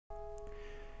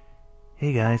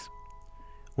Hey guys,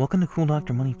 welcome to Cool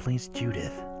Dr. Money Plays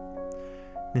Judith.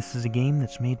 This is a game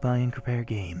that's made by Increpare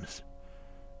games.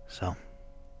 So,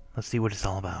 let's see what it's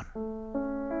all about.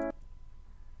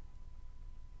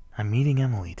 I'm meeting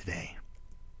Emily today.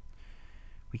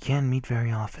 We can't meet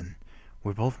very often.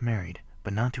 We're both married,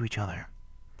 but not to each other.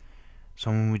 So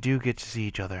when we do get to see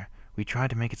each other, we try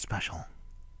to make it special.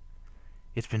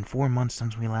 It's been 4 months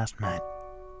since we last met.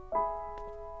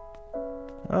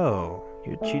 Oh,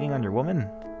 you're cheating on your woman?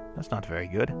 That's not very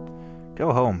good.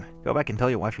 Go home. Go back and tell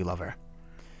your wife you love her.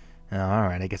 Oh,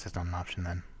 alright, I guess that's not an option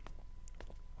then.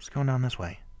 Let's go down this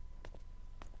way.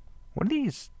 What are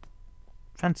these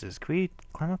fences? Can we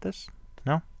climb up this?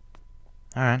 No?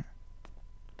 Alright.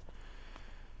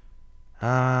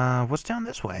 What's down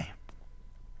this way?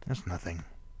 There's nothing.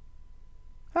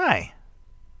 Hi!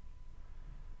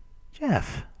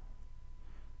 Jeff.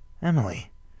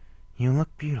 Emily, you look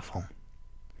beautiful.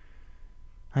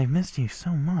 I've missed you so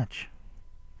much.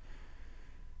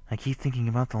 I keep thinking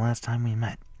about the last time we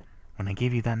met, when I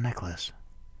gave you that necklace.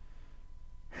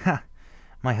 Ha!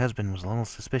 My husband was a little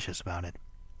suspicious about it.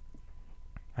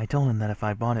 I told him that if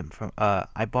I bought it for,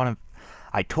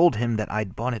 I told him that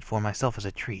I'd bought it for myself as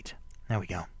a treat. There we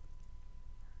go.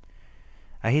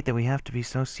 I hate that we have to be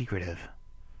so secretive.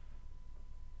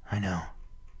 I know.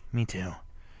 Me too.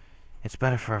 It's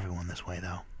better for everyone this way,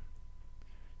 though.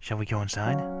 Shall we go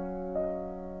inside?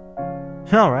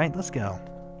 Alright, let's go.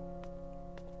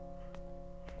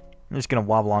 I'm just gonna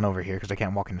wobble on over here because I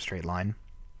can't walk in a straight line.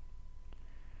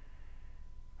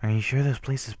 Are you sure this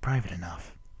place is private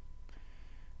enough?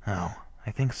 Oh,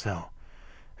 I think so.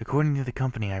 According to the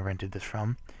company I rented this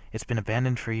from, it's been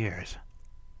abandoned for years.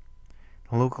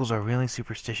 The locals are really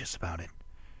superstitious about it.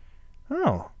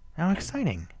 Oh, how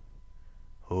exciting.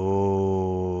 Oh.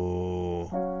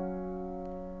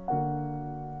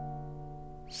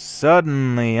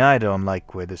 Suddenly, I don't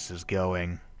like where this is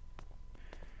going.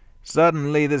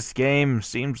 Suddenly, this game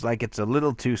seems like it's a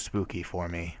little too spooky for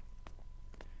me.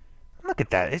 Look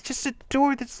at that. It's just a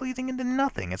door that's leading into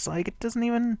nothing. It's like it doesn't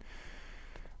even...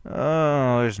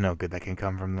 Oh, there's no good that can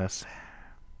come from this.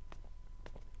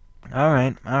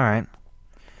 Alright, alright.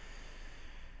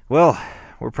 Well,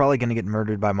 we're probably going to get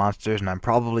murdered by monsters, and I'm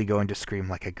probably going to scream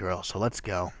like a girl, so let's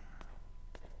go.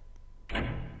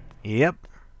 Yep.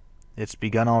 It's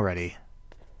begun already.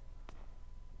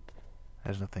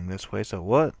 There's nothing this way, so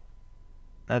what?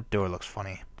 That door looks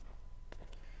funny.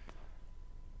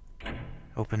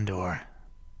 Open door.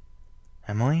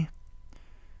 Emily?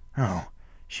 Oh,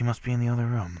 she must be in the other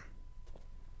room.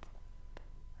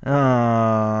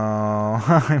 Oh,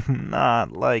 I'm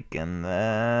not liking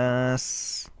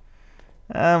this.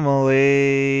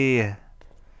 Emily!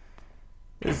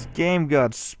 This game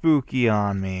got spooky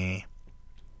on me.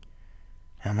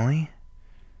 Emily?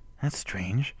 That's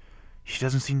strange. She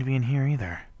doesn't seem to be in here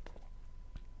either.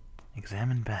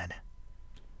 Examine bed.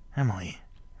 Emily,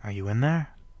 are you in there?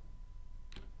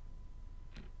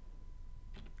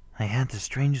 I had the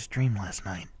strangest dream last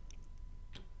night.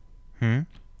 It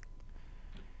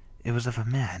was of a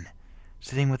man,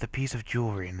 sitting with a piece of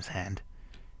jewelry in his hand.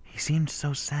 He seemed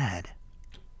so sad.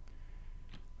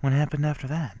 What happened after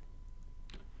that?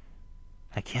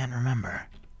 I can't remember.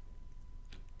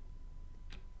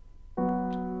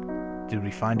 Did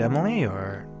we find Emily,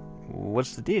 or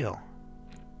what's the deal?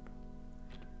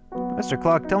 Mr.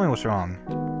 Clock, tell me what's wrong.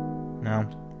 No,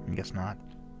 I guess not.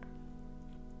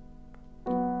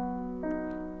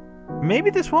 Maybe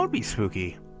this won't be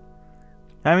spooky.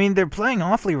 I mean, they're playing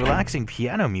awfully relaxing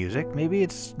piano music. Maybe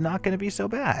it's not going to be so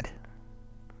bad.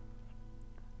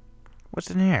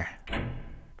 What's in here?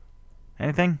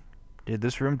 Anything? Did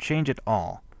this room change at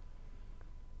all?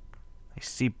 I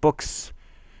see books.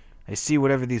 I see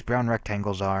whatever these brown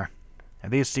rectangles are. Are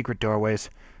these secret doorways?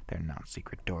 They're not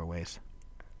secret doorways.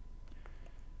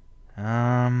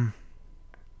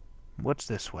 What's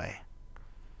this way?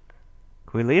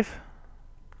 Can we leave?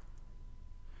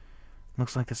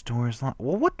 Looks like this door is locked.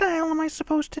 Well, what the hell am I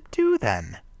supposed to do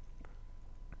then?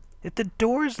 If the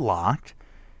door is locked,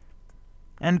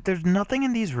 and there's nothing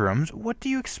in these rooms, what do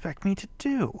you expect me to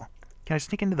do? Can I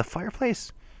sneak into the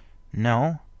fireplace?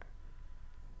 No.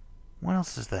 What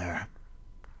else is there?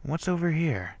 What's over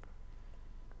here?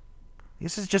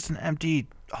 This is just an empty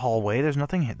hallway. There's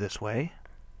nothing this way.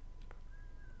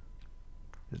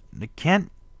 I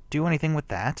can't do anything with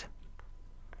that.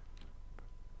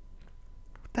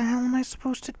 What the hell am I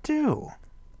supposed to do?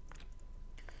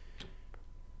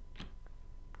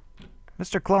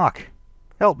 Mr. Clock,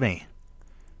 help me.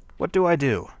 What do I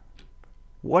do?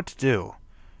 What do?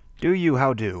 Do you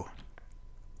how do?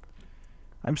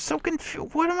 I'm so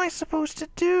confused. What am I supposed to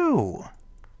do?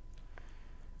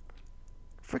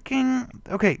 freaking...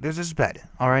 Okay, there's this bed,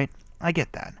 alright? I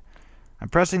get that. I'm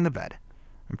pressing the bed.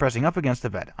 I'm pressing up against the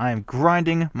bed. I am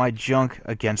grinding my junk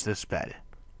against this bed.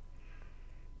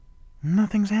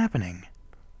 Nothing's happening.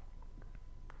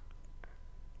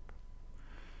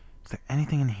 Is there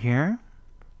anything in here?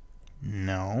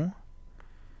 No.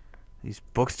 These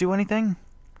books do anything?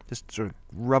 Just sort of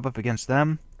rub up against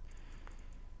them?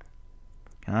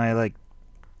 Can I, like...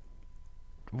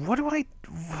 What do I...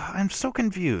 I'm so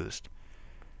confused.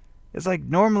 It's like,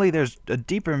 normally there's a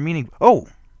deeper meaning... Oh!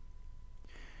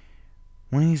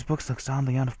 One of these books looks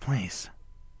oddly out of place.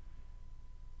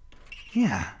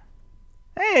 Yeah.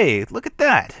 Hey, look at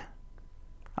that!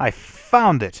 I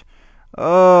found it!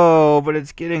 Oh, but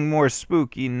it's getting more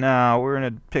spooky now. We're in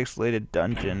a pixelated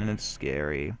dungeon, and it's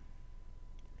scary.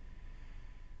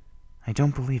 I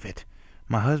don't believe it.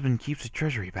 My husband keeps a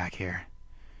treasury back here.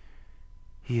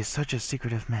 He is such a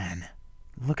secretive man.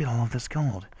 Look at all of this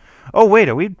gold. Oh, wait,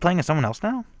 are we playing as someone else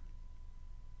now?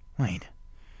 Wait.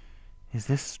 Is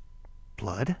this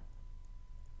blood?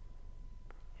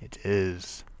 It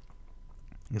is.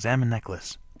 Examine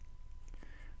necklace.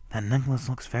 That necklace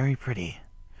looks very pretty.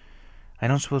 I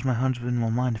don't suppose my husband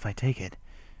will mind if I take it.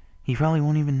 He probably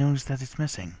won't even notice that it's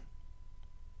missing.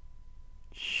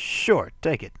 Sure,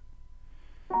 take it.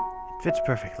 It fits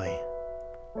perfectly.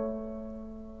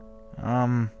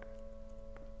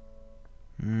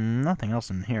 Nothing else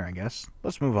in here, I guess.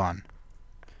 Let's move on.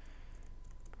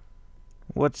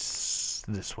 What's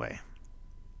this way?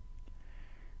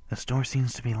 This door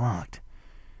seems to be locked.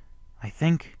 I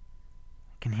think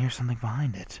I can hear something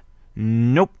behind it.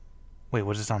 Nope. Wait,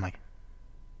 what does it sound like?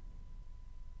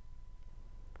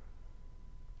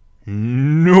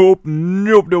 Nope,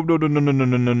 nope, nope, nope, nope, nope, nope,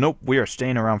 nope, nope. We are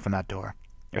staying around from that door.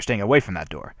 You're staying away from that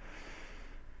door.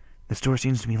 This door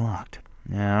seems to be locked.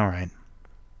 Yeah, alright.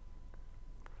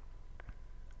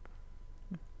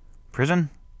 Prison?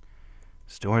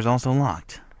 This door is also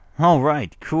locked.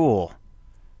 Alright, cool.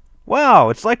 Wow,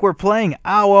 it's like we're playing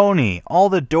Aoni. All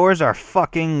the doors are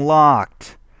fucking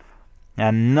locked.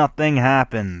 And nothing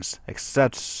happens,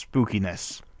 except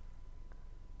spookiness.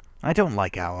 I don't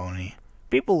like Aoni.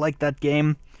 People like that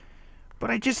game,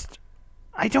 but I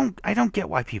don't get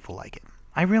why people like it.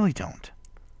 I really don't.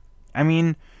 I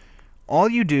mean, all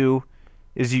you do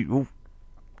is you...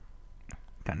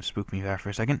 Kind of spooked me there for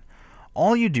a second.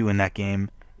 All you do in that game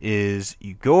is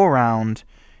you go around,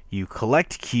 you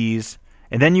collect keys,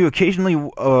 and then you occasionally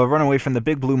run away from the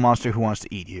big blue monster who wants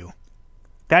to eat you.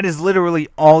 That is literally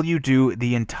all you do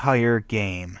the entire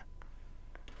game.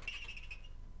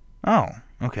 Oh,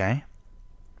 okay.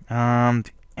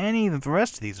 Any of the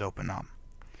rest of these open up?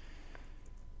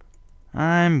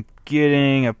 I'm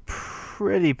getting a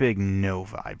pretty big no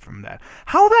vibe from that.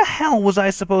 How the hell was I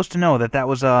supposed to know that that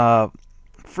was a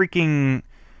freaking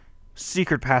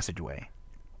secret passageway?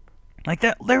 Like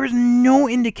that, there is no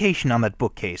indication on that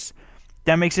bookcase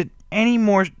that makes it any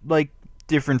more, like,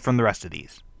 different from the rest of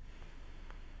these.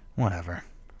 Whatever.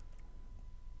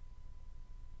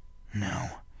 No,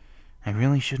 I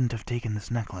really shouldn't have taken this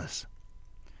necklace.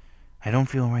 I don't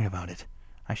feel right about it.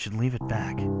 I should leave it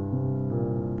back.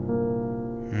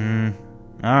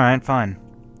 Alright, fine.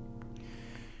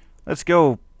 Let's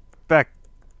go back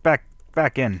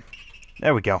in.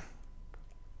 There we go.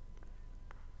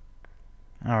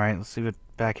 Alright, let's leave it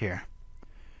back here.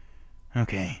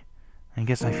 Okay, I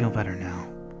guess I feel better now.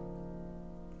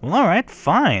 Well, alright,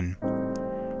 fine.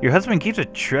 Your husband keeps a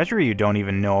treasury you don't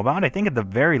even know about. I think at the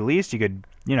very least you could,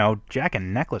 you know, jack a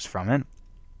necklace from it.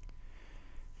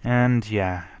 And,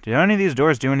 yeah. Did any of these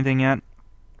doors do anything yet?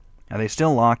 Are they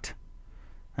still locked?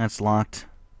 That's locked.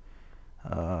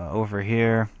 Over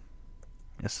here.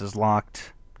 This is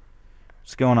locked.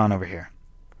 What's going on over here?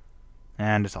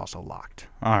 And it's also locked.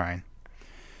 Alright.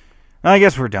 I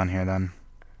guess we're done here, then.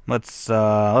 Let's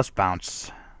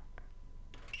bounce.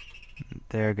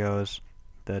 There goes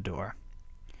the door.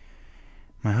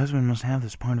 My husband must have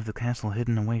this part of the castle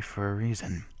hidden away for a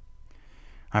reason.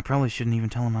 I probably shouldn't even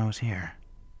tell him I was here.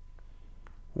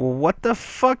 Well, what the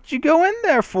fuck did you go in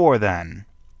there for, then?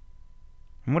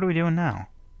 And what are we doing now?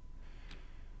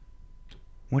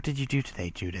 What did you do today,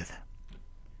 Judith?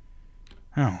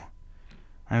 Oh,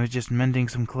 I was just mending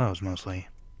some clothes, mostly.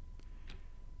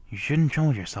 You shouldn't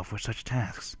trouble yourself with such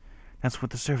tasks. That's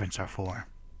what the servants are for.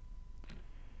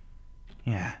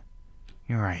 Yeah,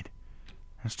 you're right.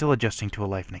 I'm still adjusting to a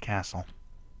life in a castle.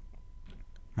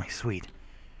 My sweet,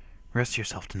 rest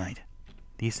yourself tonight.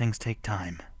 These things take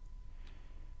time.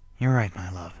 You're right, my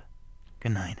love.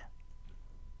 Good night.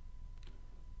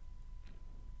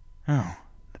 Oh,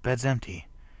 the bed's empty.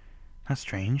 That's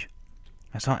strange.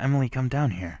 I saw Emily come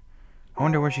down here. I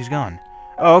wonder where she's gone.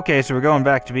 Oh, okay, so we're going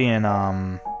back to being,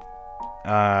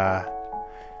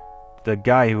 the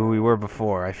guy who we were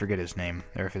before. I forget his name.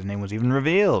 Or if his name was even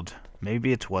revealed.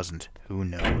 Maybe it wasn't. Who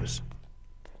knows?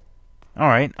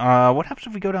 Alright, what happens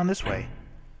if we go down this way?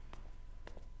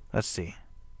 Let's see.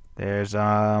 There's, there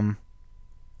are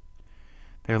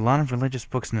a lot of religious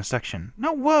books in this section.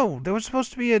 No, whoa! There was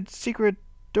supposed to be a secret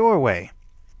doorway.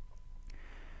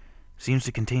 Seems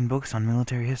to contain books on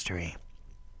military history.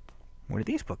 What do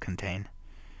these books contain?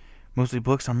 Mostly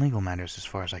books on legal matters, as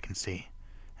far as I can see.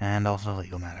 And also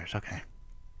legal matters, okay.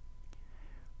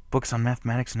 Books on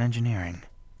mathematics and engineering.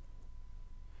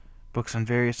 Books on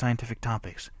various scientific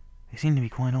topics. They seem to be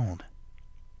quite old.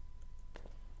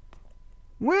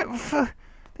 Where?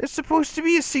 There's supposed to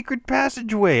be a secret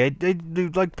passageway. I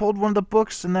like, pulled one of the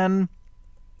books and then...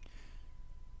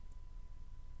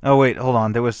 Oh, wait, hold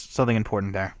on. There was something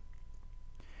important there.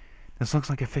 This looks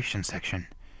like a fiction section.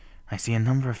 I see a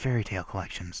number of fairy tale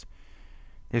collections.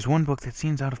 There's one book that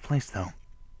seems out of place, though.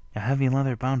 A heavy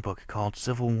leather-bound book called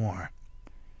Civil War.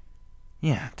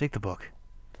 Yeah, take the book.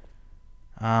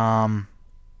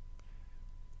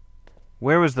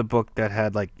 Where was the book that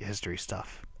had, like, history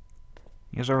stuff?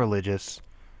 These are religious.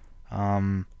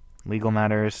 Legal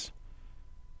matters.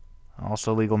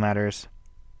 Also legal matters.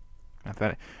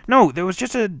 No, there was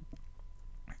just a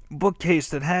bookcase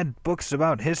that had books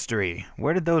about history.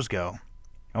 Where did those go?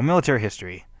 Oh, military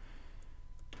history.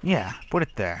 Yeah, put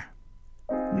it there.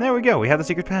 And there we go, we have the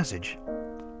secret passage.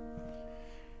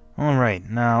 Alright,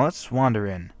 now let's wander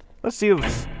in. Let's see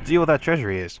what that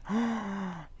treasury is.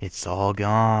 It's all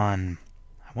gone.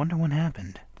 I wonder what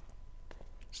happened.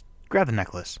 Just grab the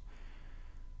necklace.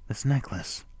 This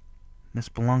necklace. This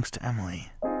belongs to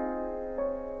Emily.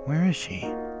 Where is she?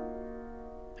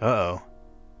 Uh-oh.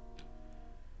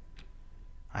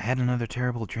 I had another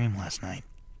terrible dream last night.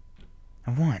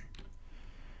 Of what?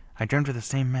 I dreamt of the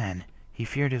same man. He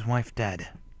feared his wife dead.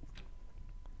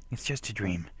 It's just a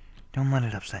dream. Don't let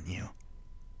it upset you.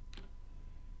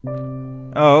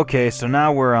 Oh, okay, so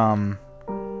now we're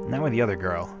the other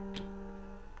girl.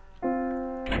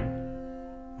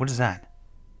 What is that?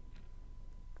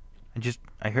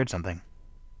 I heard something.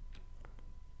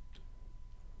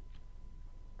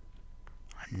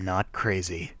 I'm not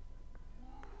crazy.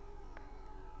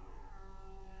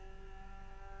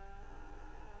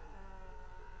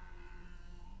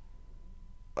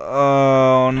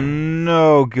 Oh,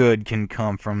 no good can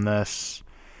come from this.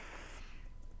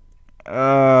 Hi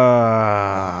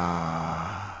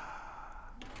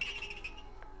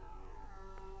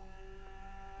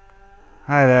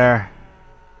there.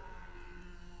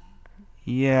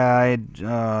 Yeah,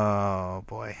 oh,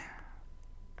 boy.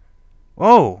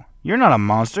 Whoa! You're not a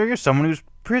monster, you're someone who's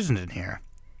imprisoned in here.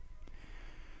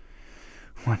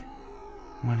 What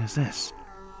is this?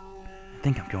 I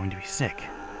think I'm going to be sick.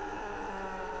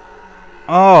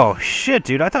 Oh, shit,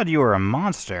 dude, I thought you were a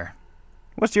monster.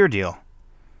 What's your deal?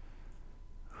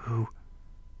 Who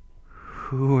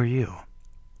are you?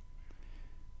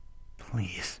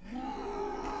 Please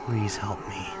help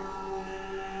me.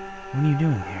 What are you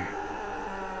doing here?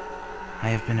 I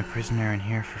have been a prisoner in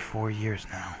here for 4 years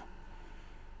now.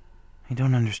 I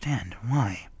don't understand.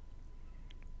 Why?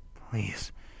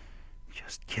 Please,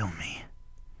 just kill me.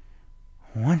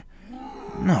 What?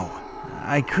 No,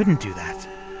 I couldn't do that.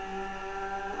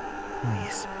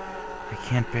 Please, I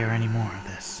can't bear any more of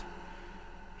this.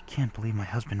 I can't believe my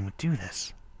husband would do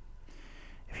this.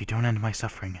 If you don't end my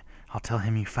suffering, I'll tell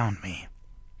him you found me.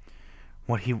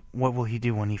 What will he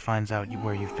do when he finds out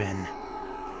where you've been?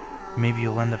 Maybe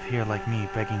you'll end up here like me,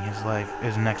 begging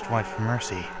his next wife for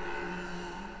mercy.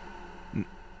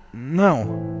 No.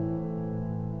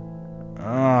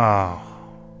 Oh.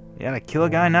 You gotta kill a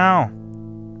guy now?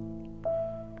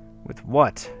 With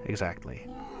what, exactly?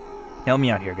 Help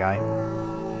me out here, guy.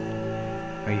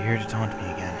 Are you here to taunt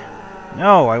me again?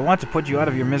 No, I want to put you out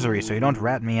of your misery so you don't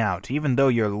rat me out, even though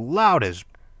you're loud as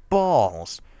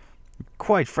balls.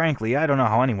 Quite frankly, I don't know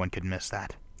how anyone could miss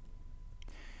that.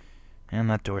 And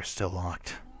that door's still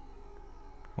locked.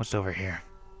 What's over here?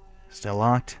 Still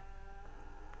locked?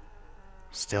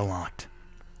 Still locked.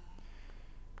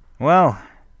 Well,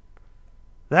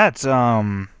 that,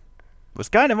 was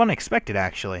kind of unexpected,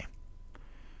 actually.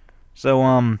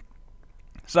 So,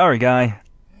 sorry, guy.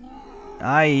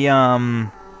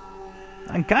 I'm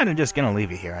kind of just gonna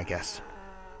leave you here, I guess.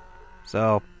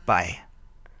 So, bye.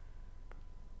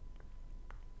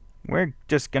 We're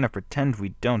just gonna pretend we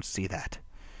don't see that.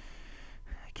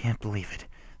 I can't believe it.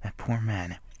 That poor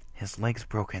man, his legs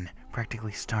broken,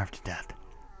 practically starved to death.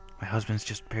 My husband's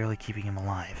just barely keeping him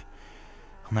alive.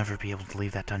 I'll never be able to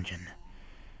leave that dungeon.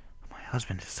 My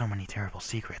husband has so many terrible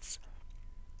secrets.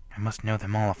 must know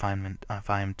them all if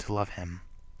I am to love him.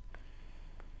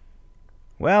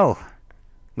 Well,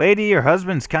 lady, your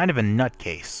husband's kind of a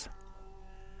nutcase.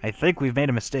 I think we've made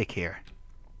a mistake here.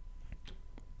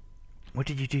 What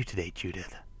did you do today,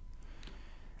 Judith?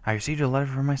 I received a letter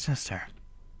from my sister.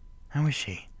 How is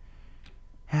she?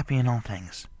 Happy in all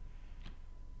things.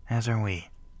 As are we.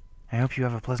 I hope you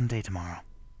have a pleasant day tomorrow.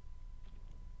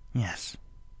 Yes.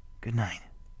 Good night.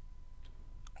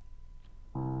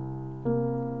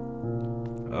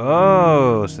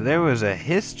 Oh, so there was a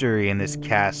history in this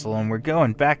castle, and we're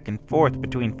going back and forth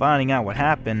between finding out what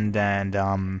happened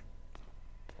and,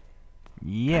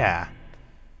 yeah.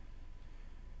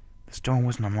 This door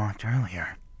wasn't unlocked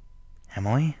earlier.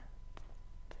 Emily?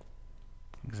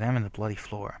 Examine the bloody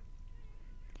floor.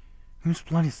 Whose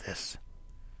blood is this?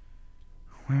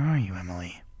 Where are you,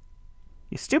 Emily?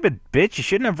 You stupid bitch, you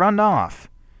shouldn't have run off.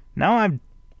 Now I'm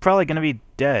probably gonna be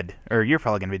dead. Or you're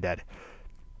probably gonna be dead.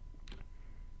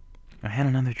 I had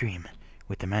another dream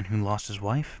with the man who lost his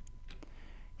wife.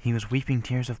 He was weeping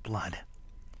tears of blood.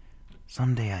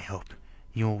 Someday, I hope,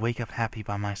 you will wake up happy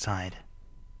by my side.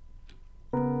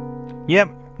 Yep,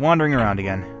 wandering around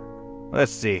again.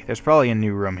 Let's see, there's probably a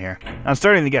new room here. I'm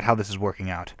starting to get how this is working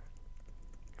out.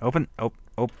 Open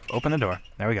the door.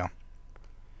 There we go.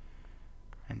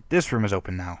 And this room is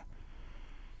open now.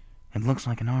 It looks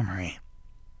like an armory.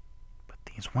 But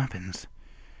these weapons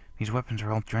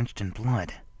are all drenched in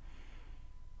blood.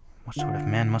 What sort of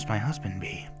man must my husband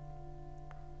be?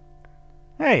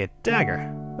 Hey, a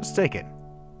dagger. Let's take it.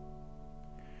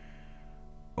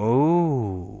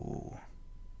 Oh.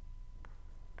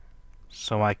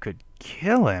 So I could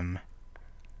kill him.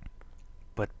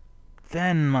 But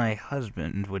then my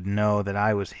husband would know that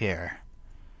I was here.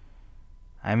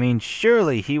 I mean,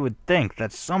 surely he would think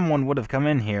that someone would have come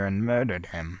in here and murdered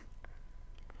him.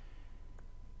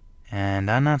 And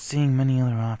I'm not seeing many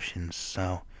other options,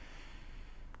 so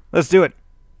let's do it.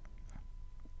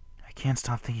 I can't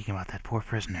stop thinking about that poor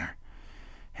prisoner.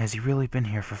 Has he really been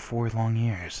here for 4 long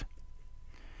years?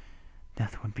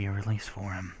 Death would be a release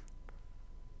for him.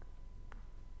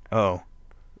 Oh,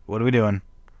 what are we doing?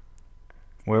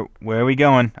 Where are we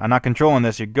going? I'm not controlling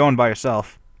this. You're going by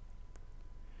yourself.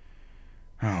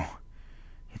 Oh,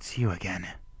 it's you again.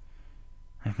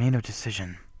 I've made a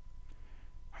decision.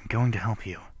 I'm going to help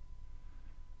you.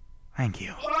 Thank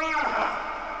you.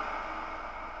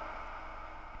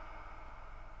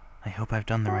 I hope I've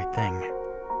done the right thing.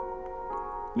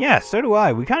 Yeah, so do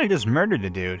I. We kind of just murdered a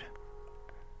dude.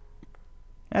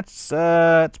 That's,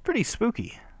 it's pretty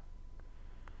spooky.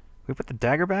 We put the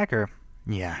dagger back, or?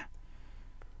 Yeah.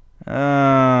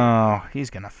 Oh, he's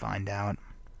gonna find out.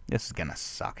 This is gonna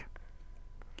suck.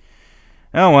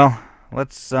 Oh well,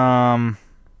 let's,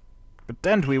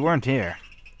 pretend we weren't here.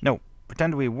 No,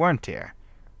 pretend we weren't here.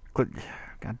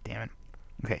 God damn it.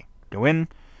 Okay, go in,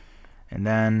 and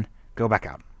then go back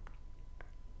out.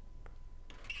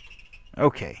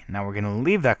 Okay, now we're gonna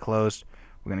leave that closed.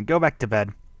 We're gonna go back to bed.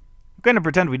 We're gonna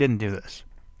pretend we didn't do this.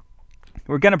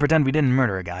 We're gonna pretend we didn't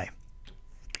murder a guy.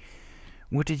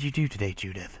 What did you do today,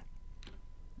 Judith?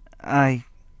 I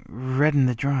read in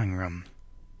the drawing room.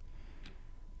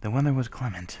 The weather was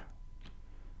clement.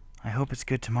 I hope it's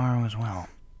good tomorrow as well.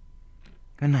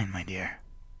 Good night, my dear.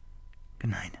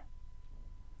 Good night.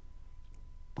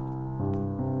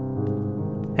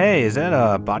 Hey, is that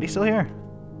a body still here?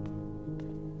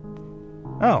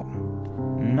 Oh.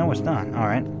 No, it's not.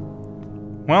 Alright.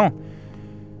 Well,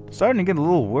 starting to get a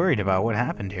little worried about what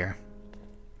happened here.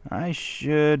 I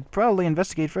should probably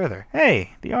investigate further.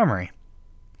 Hey, the armory.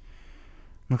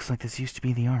 Looks like this used to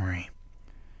be the armory.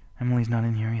 Emily's not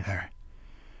in here either.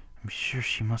 I'm sure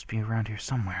she must be around here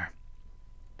somewhere.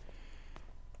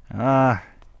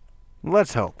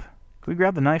 Let's hope. Can we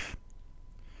grab the knife?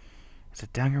 It's a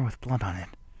dagger with blood on it.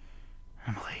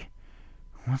 Emily,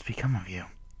 what's become of you?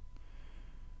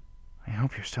 I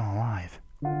hope you're still alive.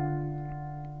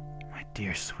 My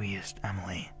dear, sweetest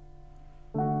Emily.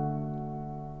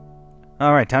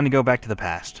 Alright, time to go back to the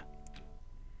past.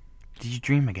 Did you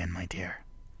dream again, my dear?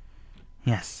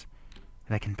 Yes,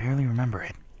 but I can barely remember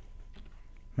it.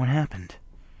 What happened?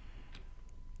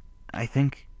 I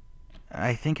think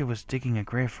it was digging a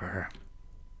grave for her.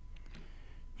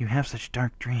 You have such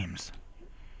dark dreams.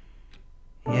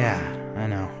 Yeah, I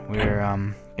know. We're,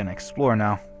 gonna explore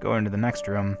now. Go into the next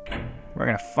room. We're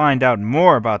gonna find out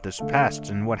more about this past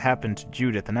and what happened to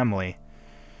Judith and Emily.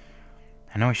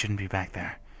 I know I shouldn't be back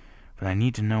there, but I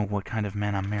need to know what kind of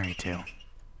man I'm married to.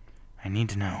 I need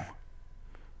to know.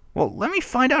 Well, let me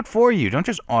find out for you. Don't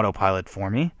just autopilot for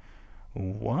me.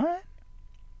 What?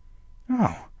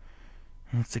 Oh,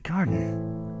 it's a garden.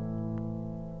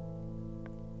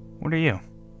 What are you?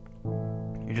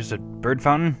 You're just a bird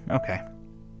fountain? Okay.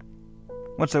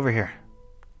 What's over here?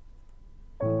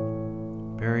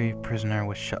 Bury prisoner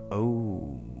with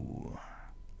Oh.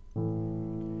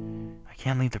 I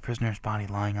can't leave the prisoner's body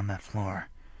lying on that floor.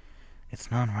 It's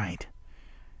not right.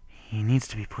 He needs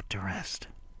to be put to rest.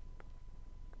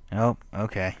 Oh,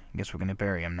 okay. I guess we're gonna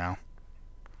bury him now.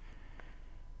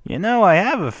 You know, I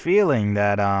have a feeling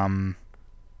that,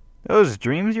 those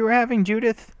dreams you were having,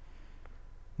 Judith,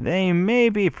 they may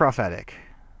be prophetic.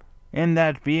 In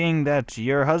that being that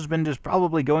your husband is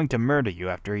probably going to murder you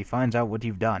after he finds out what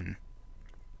you've done.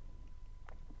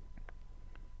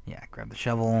 Yeah, grab the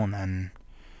shovel and then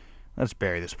let's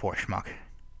bury this poor schmuck.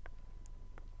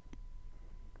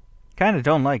 Kinda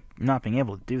don't like not being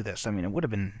able to do this. I mean, it would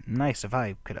have been nice if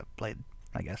I could have played,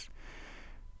 I guess.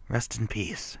 Rest in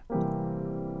peace.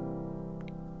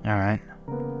 Alright.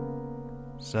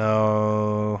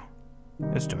 So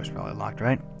this door's probably locked,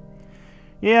 right?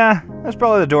 Yeah, that's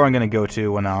probably the door I'm gonna go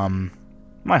to when,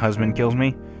 my husband kills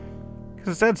me.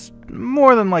 Because that's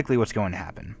more than likely what's going to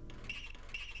happen.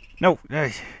 No,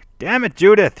 damn it,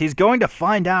 Judith, he's going to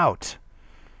find out.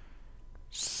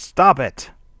 Stop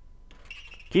it.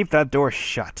 Keep that door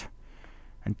shut.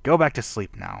 And go back to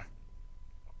sleep now.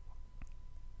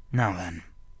 Now then.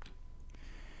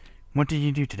 What did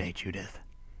you do today, Judith?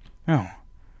 Oh,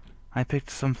 I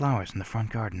picked some flowers in the front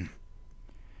garden.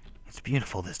 It's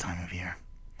beautiful this time of year.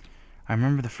 I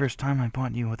remember the first time I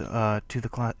brought you to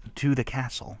the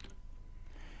castle.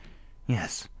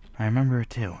 Yes, I remember it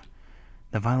too.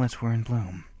 The violets were in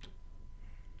bloom.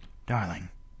 Darling,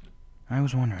 I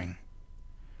was wondering.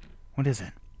 What is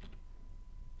it?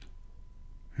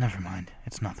 Never mind,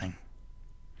 it's nothing.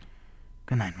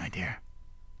 Good night, my dear.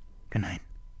 Good night.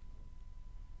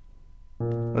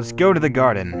 Let's go to the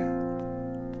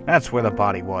garden. That's where the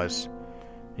body was.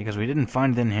 Because we didn't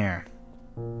find it in here.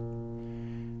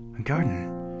 The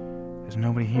garden? There's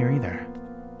nobody here either.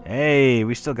 Hey,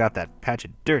 we still got that patch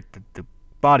of dirt that the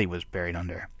body was buried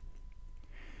under.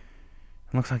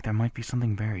 It looks like there might be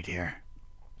something buried here.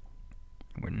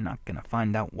 We're not gonna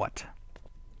find out what.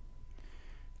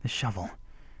 The shovel.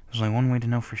 There's only one way to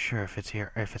know for sure if it's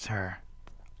here, if it's her.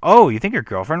 Oh, you think your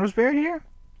girlfriend was buried here?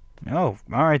 Oh,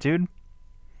 alright, dude.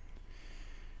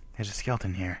 There's a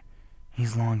skeleton here.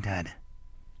 He's long dead.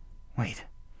 Wait.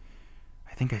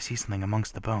 I think I see something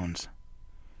amongst the bones.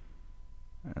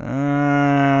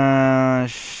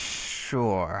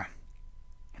 Sure.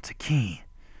 It's a key.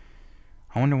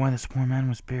 I wonder why this poor man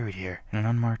was buried here in an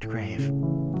unmarked grave.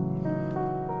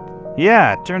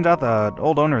 Yeah, it turns out the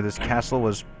old owner of this castle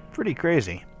was pretty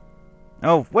crazy.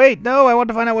 Oh, wait, no, I want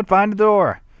to find out what's behind the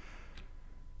door.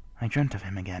 I dreamt of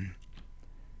him again.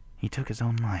 He took his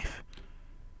own life.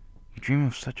 You dream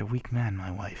of such a weak man,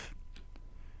 my wife.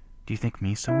 Do you think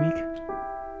me so weak?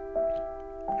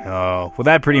 Oh, well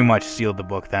that pretty much sealed the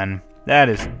book then. That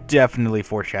is definitely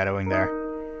foreshadowing there.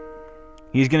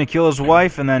 He's gonna kill his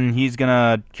wife and then he's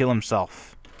gonna kill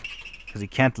himself. Because he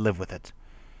can't live with it.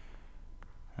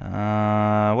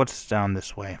 What's down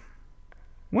this way?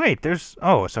 Wait, there's...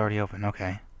 Oh, it's already open,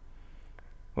 okay.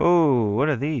 Oh, what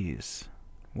are these?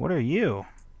 What are you?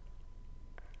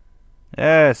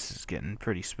 This is getting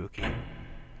pretty spooky.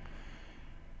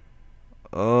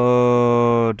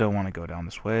 Oh, don't want to go down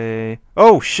this way.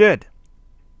 Oh, shit!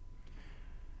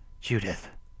 Judith,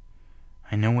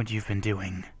 I know what you've been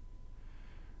doing.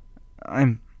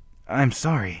 I'm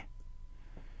sorry.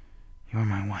 You're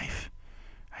my wife.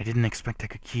 I didn't expect I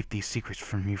could keep these secrets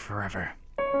from you forever.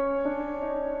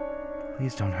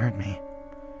 Please don't hurt me.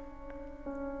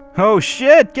 Oh,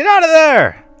 shit! Get out of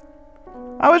there!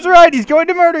 I was right, he's going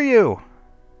to murder you!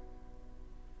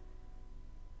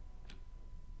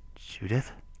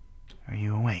 Judith, are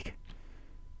you awake?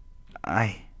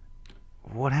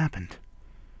 What happened?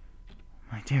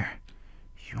 My dear,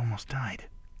 you almost died.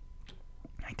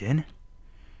 I did?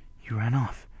 You ran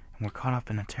off and were caught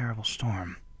up in a terrible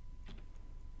storm.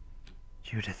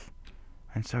 Judith,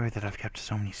 I'm sorry that I've kept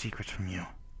so many secrets from you.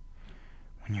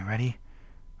 When you're ready,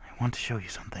 I want to show you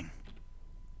something.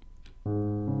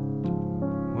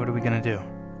 What are we gonna do?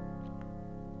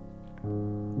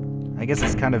 I guess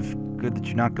it's kind of good that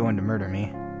you're not going to murder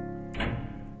me.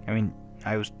 I mean,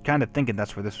 I was kind of thinking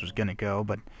that's where this was gonna go,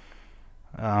 but,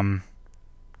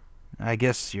 I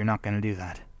guess you're not gonna do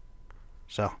that.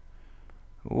 So,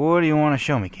 what do you want to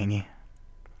show me, Kingy?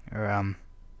 Or, I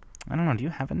don't know, do you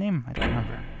have a name? I don't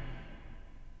remember.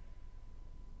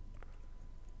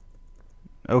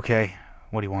 Okay,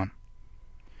 what do you want?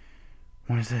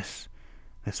 What is this?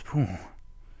 This pool?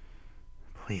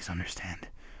 Please understand.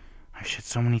 I've shed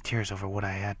so many tears over what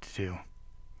I had to do.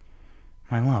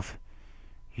 My love,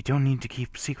 you don't need to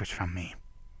keep secrets from me.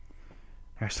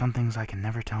 There are some things I can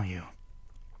never tell you.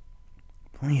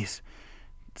 Please,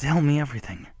 tell me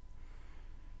everything.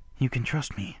 You can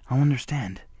trust me. I'll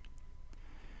understand.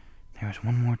 There is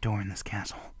one more door in this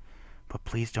castle, but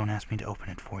please don't ask me to open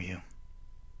it for you.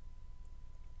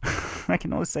 I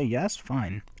can always say yes,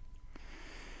 fine.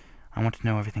 I want to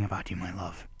know everything about you, my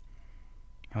love.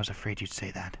 I was afraid you'd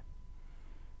say that.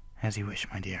 As you wish,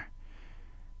 my dear.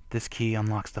 This key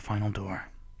unlocks the final door.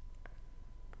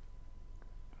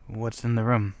 What's in the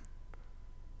room?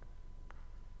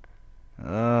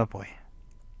 Oh boy.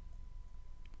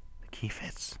 The key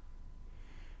fits.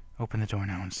 Open the door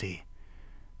now and see.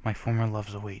 My former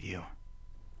loves await you.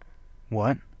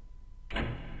 What?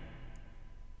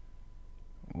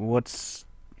 What's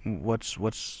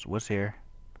here?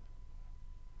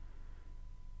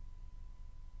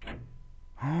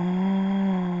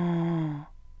 Oh,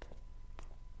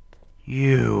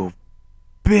 you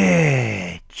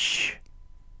bitch!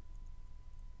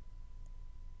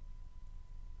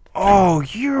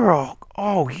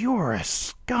 You're a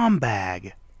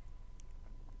scumbag.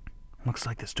 Looks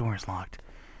like this door is locked.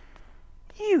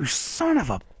 You son of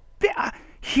a bitch!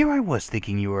 Here I was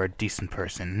thinking you were a decent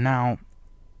person. Now,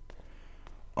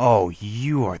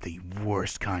 you are the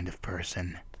worst kind of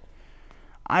person.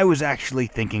 I was actually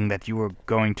thinking that you were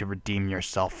going to redeem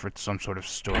yourself for some sort of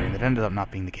story that ended up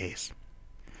not being the case.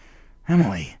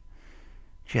 Emily.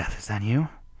 Jeff, is that you?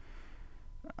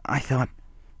 I thought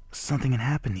something had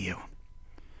happened to you.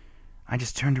 I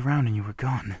just turned around and you were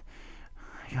gone.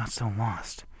 I got so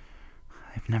lost.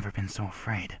 I've never been so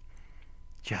afraid.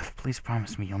 Jeff, please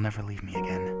promise me you'll never leave me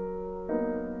again.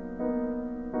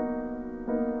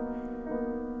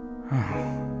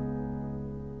 Oh.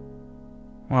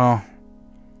 Well,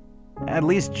 at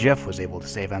least Jeff was able to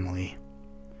save Emily.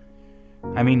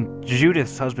 I mean,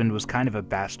 Judith's husband was kind of a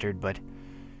bastard, but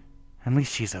at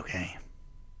least she's okay.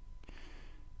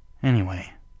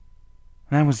 Anyway,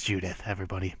 that was Judith,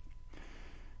 everybody.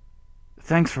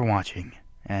 Thanks for watching,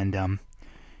 and,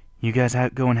 you guys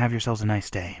go and have yourselves a nice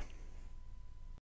day.